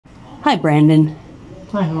Hi, Brandon.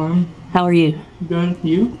 Hi, Helen. How are you? Good.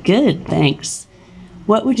 You? Good, thanks.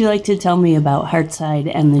 What would you like to tell me about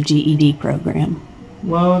Heartside and the GED program?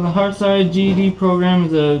 Well, the Heartside GED program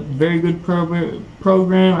is a very good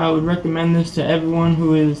program. I would recommend this to everyone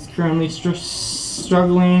who is currently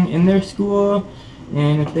struggling in their school,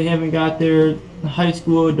 and if they haven't got their high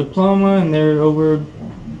school diploma and they're over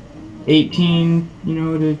 18,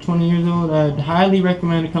 to 20 years old, I'd highly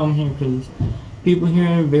recommend to come here because people here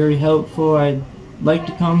are very helpful. I'd like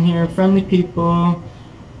to come here. Friendly people,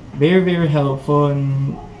 very, very helpful,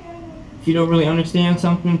 and if you don't really understand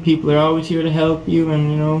something, people are always here to help you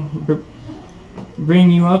and bring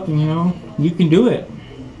you up, and you can do it.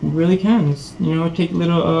 You really can. It's,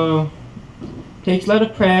 takes a lot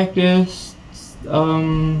of practice.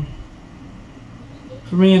 For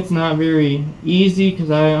me, it's not very easy because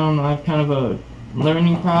I don't know, I have kind of a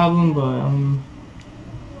learning problem, but I'm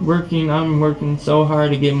working so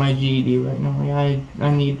hard to get my GED right now. Like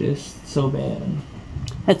I need this so bad.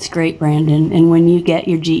 That's great, Brandon. And when you get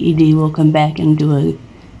your GED, we'll come back and do a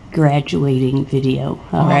graduating video.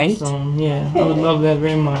 All right? Awesome. Yeah, I would love that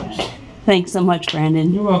very much. Thanks so much,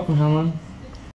 Brandon. You're welcome, Helen.